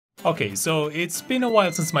Okay, so it's been a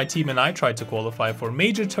while since my team and I tried to qualify for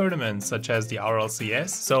major tournaments such as the RLCS,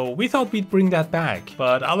 so we thought we'd bring that back,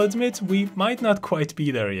 but I'll admit we might not quite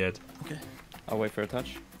be there yet. Okay. I'll wait for a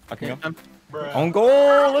touch. I can go. Bruh. On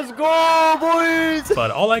goal! Let's go, boys!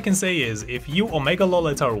 But all I can say is, if you Omega LOL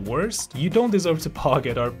at our worst, you don't deserve to pog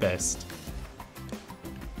at our best.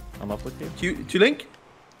 I'm up with you. To Link?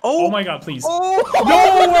 Oh my god, please. Oh!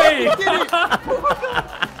 No way!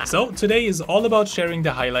 So today is all about sharing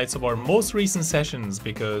the highlights of our most recent sessions,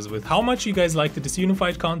 because with how much you guys like the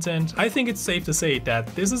disunified content, I think it's safe to say that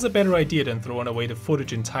this is a better idea than throwing away the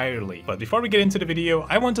footage entirely. But before we get into the video,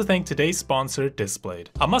 I want to thank today's sponsor, Displayed.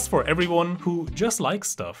 A must for everyone who just likes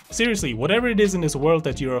stuff. Seriously, whatever it is in this world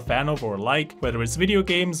that you're a fan of or like, whether it's video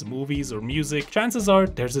games, movies, or music, chances are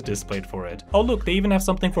there's a Displayed for it. Oh look, they even have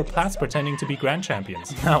something for Plats pretending to be grand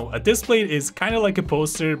champions. Now, a Displayed is kind of like a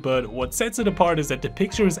poster, but what sets it apart is that the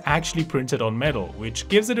picture is actually printed on metal, which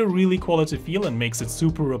gives it a really quality feel and makes it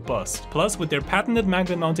super robust. Plus, with their patented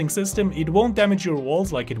magnet mounting system, it won't damage your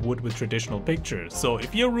walls like it would with traditional pictures. So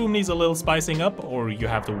if your room needs a little spicing up, or you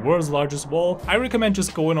have the world's largest wall, I recommend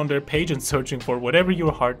just going on their page and searching for whatever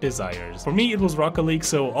your heart desires. For me, it was Rocket League,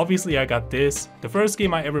 so obviously I got this, the first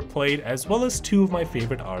game I ever played, as well as two of my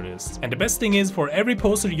favorite artists. And the best thing is, for every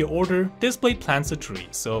poster you order, Displayed plants a tree.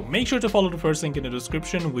 So make sure to follow the first link in the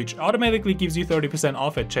description, which automatically gives you 30%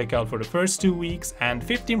 off at checkout for the first 2 weeks and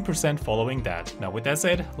 15% following that. Now with that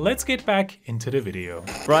said, let's get back into the video.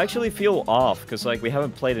 Bro, I actually feel off, because like we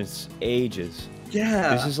haven't played in ages.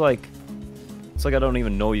 Yeah. This is like... It's like I don't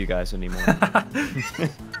even know you guys anymore.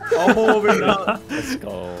 Oh, we're not. Let's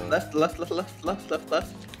go. Left. Demo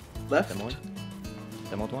one?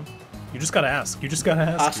 Demo one? You just gotta ask. You just gotta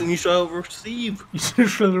ask. Ask and you shall receive.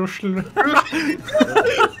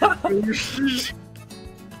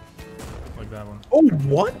 Like that one. Oh,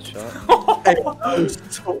 what? Shot. That was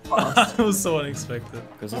so fast. That was so unexpected.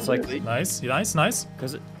 Because it's like... Nice, nice.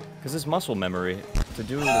 Because it's muscle memory. To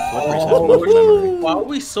do the flippers has muscle memory. Why are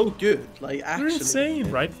we so good? Like, You're actually.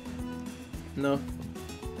 insane, right? No.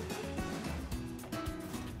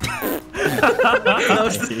 That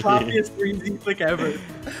was the sloppiest freezing flick ever.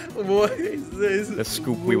 What is this? The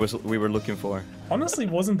scoop we were looking for. Honestly,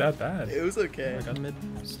 it wasn't that bad. It was okay. I got mid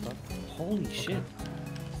stuff. Holy shit.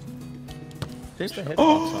 Pinch the hitbox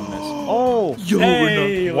on this. Oh! Yo,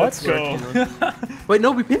 Hey, let's what? go. Wait,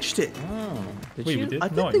 no, we pinched it. Oh. Did Wait, you? we did? I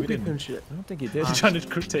No, didn't think we we didn't. pinched it. I don't think you did. You're trying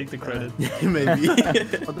to take the credit. Maybe.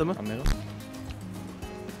 On middle?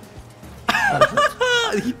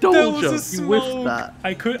 He told you. He whiffed smoke. that.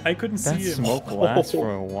 I couldn't see That him. smoke lasts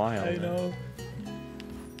for a while. I man. know.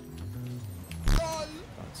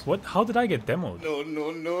 What? How did I get demoed? No.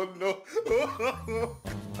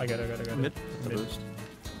 I got it. Mid. The boost.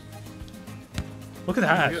 Look at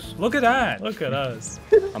that. Look at that. Look at us.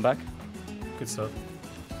 I'm back. Good stuff.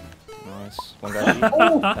 Nice. One guy.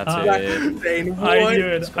 That's it. I knew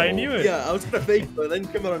it. I knew it. Yeah, I was gonna fake, but then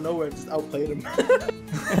come out of nowhere and just outplayed him.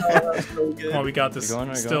 That's so good. Come on, we got this. Are you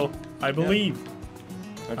going? Still, I believe.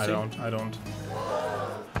 Let's I see. don't.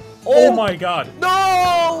 Oh my god.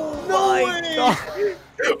 No! No my way! God.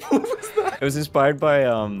 What was that? It was inspired by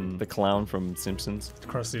the clown from Simpsons.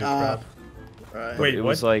 Krusty the Krab. Right. Wait, it what?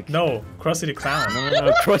 was like- No, Krusty the Clown.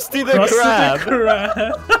 No, Krusty the Krusty Krab. the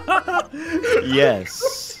Krab.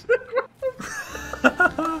 Yes.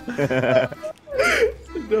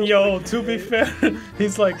 Yo, to be fair,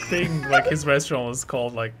 his his restaurant was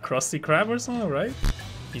called like Krusty Krab or something, right?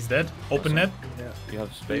 He's dead. Open net. You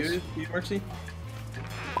have space. You Mercy?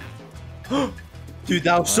 Dude,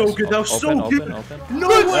 that was so good. That was so good. Open. No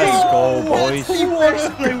Let's way! go, boys. The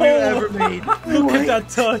worst play we've ever made. Look at that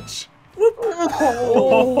touch.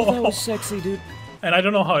 Oh, that was sexy, dude. And I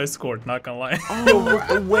don't know how I scored, not gonna lie. Oh,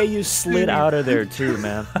 the way you slid out of there, too,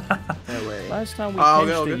 man. No way. Last time we Oh,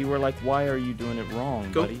 pinched okay. it, you were like, why are you doing it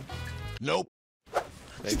wrong, Go. buddy? Nope.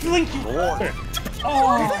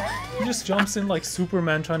 Oh, he just jumps in like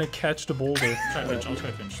Superman trying to catch the boulder. Try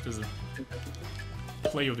pinch. This is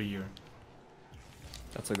play of the year.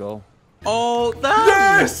 That's a goal. Oh,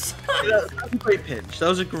 that Yes! That was a great pinch. That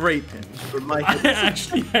was a great pinch. For my I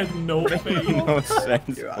actually had no faith. No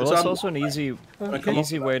sense. Yeah, Well, so it's I'm- also an easy up.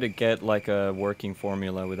 way to get like a working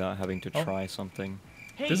formula without having to try something.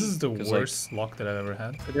 This is the 'Cause, like- worst luck that I've ever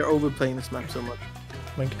had. They're overplaying this map so much.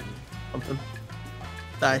 Like, Something.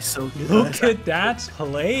 That is so good. look at that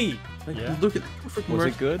play. Like, Yeah. Look at freaking Was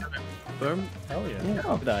it good? Burn. Hell yeah.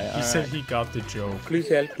 Did I? He said he got the joke. Please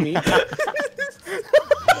help me.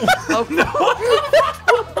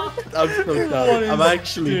 I'm so What done. I'm is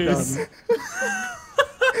actually this? done.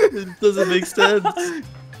 It doesn't make sense.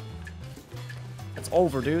 It's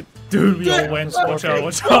over, dude. Dude, we all went. Watch out,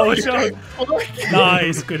 watch out, watch out.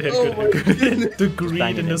 Nice, good hit, good hit, good hit. The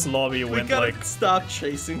greed in this lobby went like... stop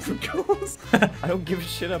chasing for goals. I don't give a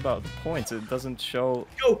shit about the points. It doesn't show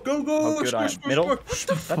Go, go, go. how good I am. Middle?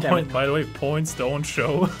 God damn it. By the way, points don't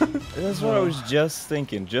show. That's what I was just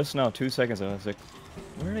thinking. Just now, 2 seconds ago. I was like,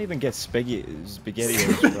 where did I even get spaghetti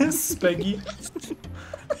from? Spaghetti?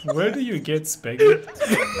 Where do you get spaghetti?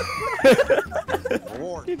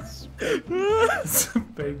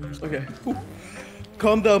 Spaghetti. Okay.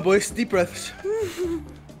 Calm down, boys. Deep breaths.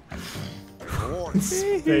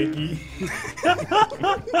 Spaghetti.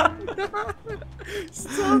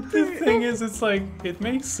 The thing is, it's like, it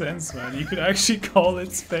makes sense, man. You could actually call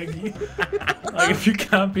it spaghetti. Like, if you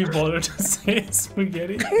can't be bothered to say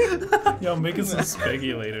spaghetti. Yo, make us some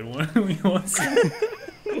spaghetti later when we want some.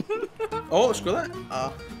 Oh, screw that.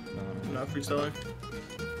 No, freestyling.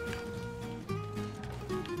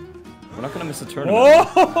 We're not gonna miss a tournament.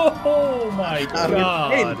 Oh my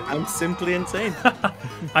god. Insane. I'm simply insane.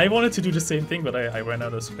 I wanted to do the same thing, but I ran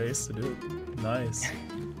out of space to do it. Nice.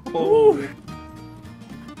 Oh.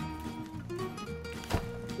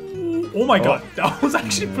 Oh my god, that was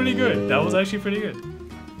actually pretty good. That was actually pretty good.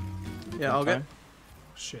 Yeah, I'll get.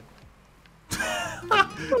 Shit.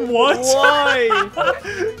 What? Why?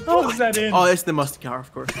 How was that in? Oh, it's the mustard car,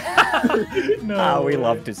 of course. No. Ah, we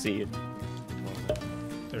love to see it.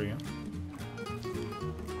 There we go.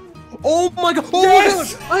 Oh my god! Oh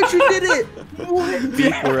Yes! my god! I actually did it!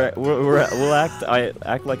 What? We'll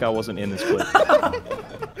act like I wasn't in this clip.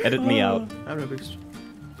 Edit me out. I'm no boost.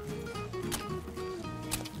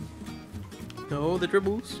 No, the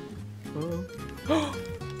dribbles. Oh. Oh.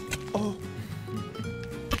 Oh.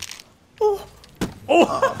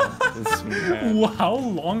 Oh! This man. Wow, how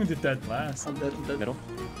long did that last? I'm dead, I'm dead. Middle.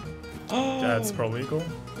 That's probably a goal.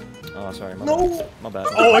 Oh, sorry. My No! bad. My bad.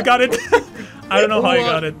 Oh, I got it! I don't know how I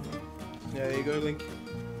got it. Yeah, there you go, Link.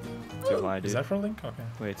 Too high, dude. Is that for Link? Okay.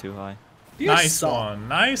 Way too high. Nice one,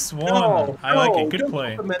 nice one. No, I like no, it. Good don't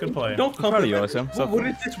play. compliment Good me. play. Don't Proud of you, compliment me. Osam. What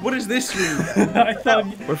is this? What does this mean? I thought.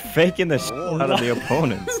 We're faking the shit out of the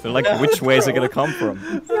opponents. They're like, which way is it gonna come from?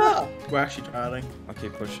 Yeah. We're actually trying. I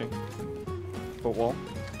keep pushing. Footwall.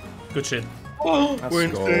 Good shit. Oh, Let's we're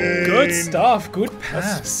go. insane. Good stuff. Good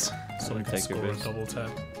pass. So we can Take your score a base. double tap.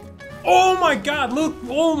 Oh my god, look!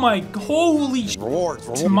 Oh my, holy sh**!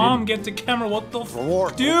 Mom, get the camera, what the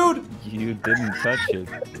f***? Dude! You didn't touch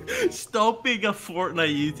it. Stop being a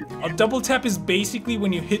Fortnite YouTuber. A double tap is basically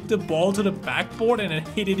when you hit the ball to the backboard and then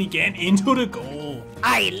hit it again into the goal.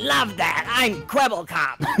 I love that. I'm Quibble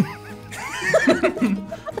Cop.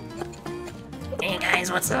 Hey guys,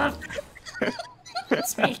 what's up?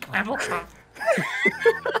 It's me, Quibble Cop.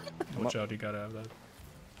 Watch out, you gotta have that.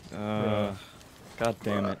 God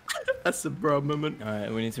damn it. That's a bro moment.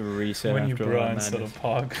 Alright, we need to reset When you after all bra that instead madness. of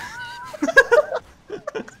pog.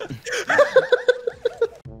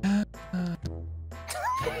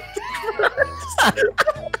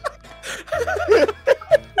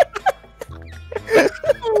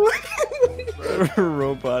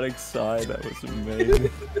 Robotic sigh, that was amazing.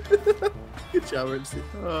 Good job,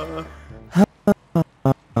 RLCS.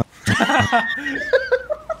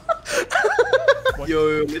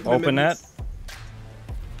 Yo, Open that.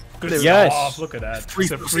 Good Yes. stuff, look at that.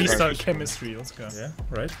 It's a freestyle chemistry, let's go. Yeah,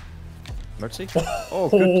 right? MERTZY? Oh,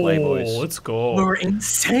 good play, boys. Let's go. We're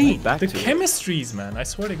insane. Back The to it. chemistries, man, I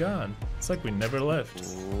swear to God. It's like we never left.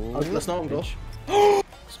 Ooh, Let's not go.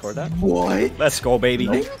 Scored that. What? Let's go, baby.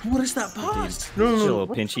 What is that pass? Just a little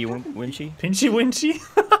pinchy winchy. Pinchy winchy?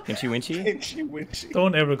 Pinchy winchy. Pinchy winchy.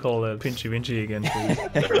 Don't ever call that pinchy winchy again, please.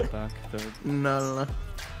 Back third. No.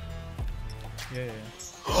 Yeah, yeah.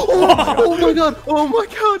 Oh my god! Oh my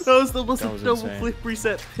god! That was almost That a was double insane. flip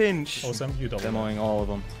reset pinch. Awesome, you double. Demoing all of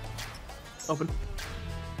them. Open.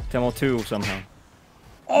 Demo 2 somehow.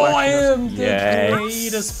 Oh, I am the Yes.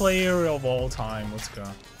 greatest player of all time. Let's go.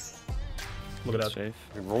 Look at that. Safe.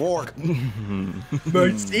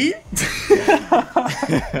 MERTZY?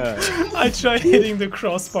 I tried hitting the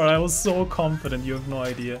crossbar. I was so confident. You have no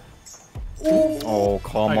idea. Oh,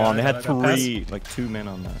 come I got on. They it, had I got three, like 2 men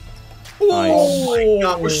on that. Oh my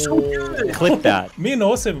god, we're so good! Clip that. Me and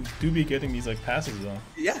Osem do be getting these like passes though.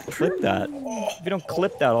 Yeah, Clip that. If you don't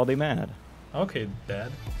clip that, I'll be mad. Okay,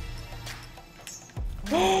 Dad.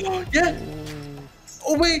 yeah!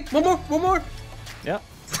 Oh wait, one more! Yeah.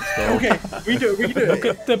 Okay, we can do Look it.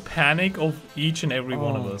 at the panic of each and every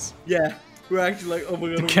one of us. Yeah, we're actually like, oh my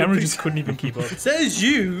god. The camera just couldn't even keep up. It says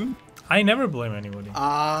you! I never blame anybody.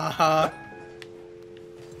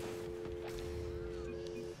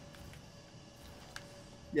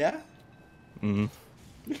 Yeah?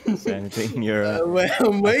 Mm-hmm. Say anything, you're. I'm I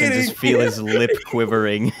can waiting. just feel his lip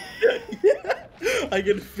quivering. I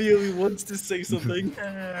can feel he wants to say something.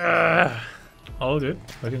 All good.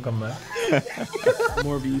 We can come back.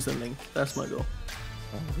 More views than Link. That's my goal.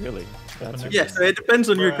 Oh, really? That's your... Yes, it depends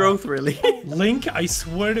on your growth, really. Link, I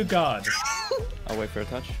swear to God. I'll wait for a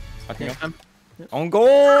touch. I can go. On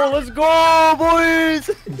goal! Let's go, boys!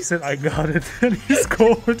 He said, I got it, and he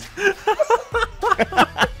scored.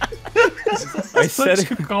 I Such said it.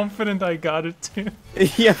 confident I got it too.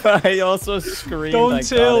 Yeah, but I also screamed. Don't I got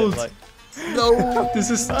tilt. it, like... No. This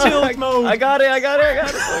is tilt mode. I got it,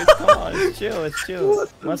 boys. Come on, it's chill, it's chill.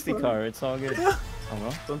 Musty car, it's all good. I'm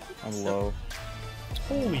low. I'm low.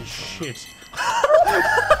 Holy shit.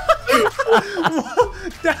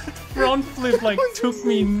 That front flip like took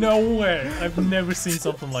me nowhere. I've never seen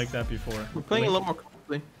something like that before. We're playing a lot more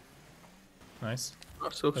confidently. Nice.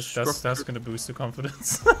 Not so That's gonna boost the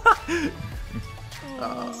confidence.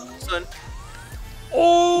 Son.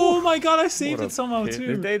 Oh my god, I saved What it somehow a-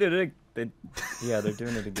 too. Yeah, they're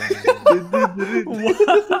doing it again.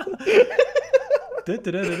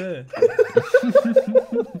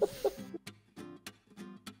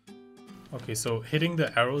 Okay, so hitting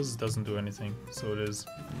the arrows doesn't do anything, so it is.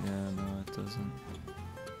 Yeah, no, it doesn't.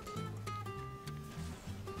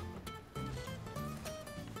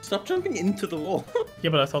 Stop jumping into the wall.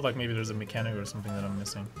 Yeah, but I thought like maybe there's a mechanic or something that I'm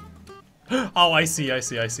missing. Oh, I see. Okay,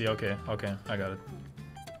 I got it.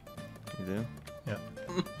 You do? Yeah.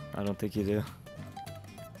 I don't think you do.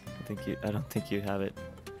 I don't think you have it.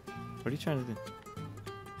 What are you trying to do?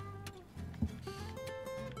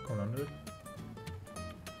 Going under it?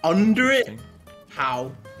 Under it? Okay.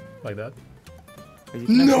 How? Like that? You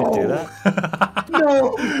can actually do that?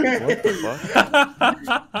 No! What the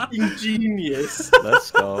fuck? Ingenious.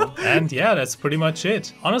 Let's go. And yeah, that's pretty much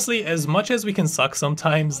it. Honestly, as much as we can suck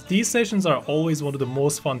sometimes, these sessions are always one of the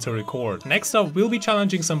most fun to record. Next up, we'll be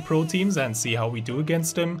challenging some pro teams and see how we do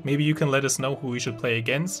against them. Maybe you can let us know who we should play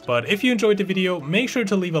against. But if you enjoyed the video, make sure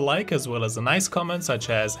to leave a like as well as a nice comment such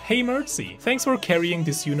as, "Hey MERTZY, thanks for carrying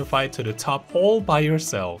this Unified to the top all by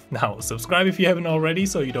yourself." Now, subscribe if you haven't already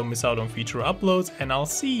so you don't miss out on future uploads, and I'll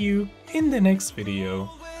see you in the next video.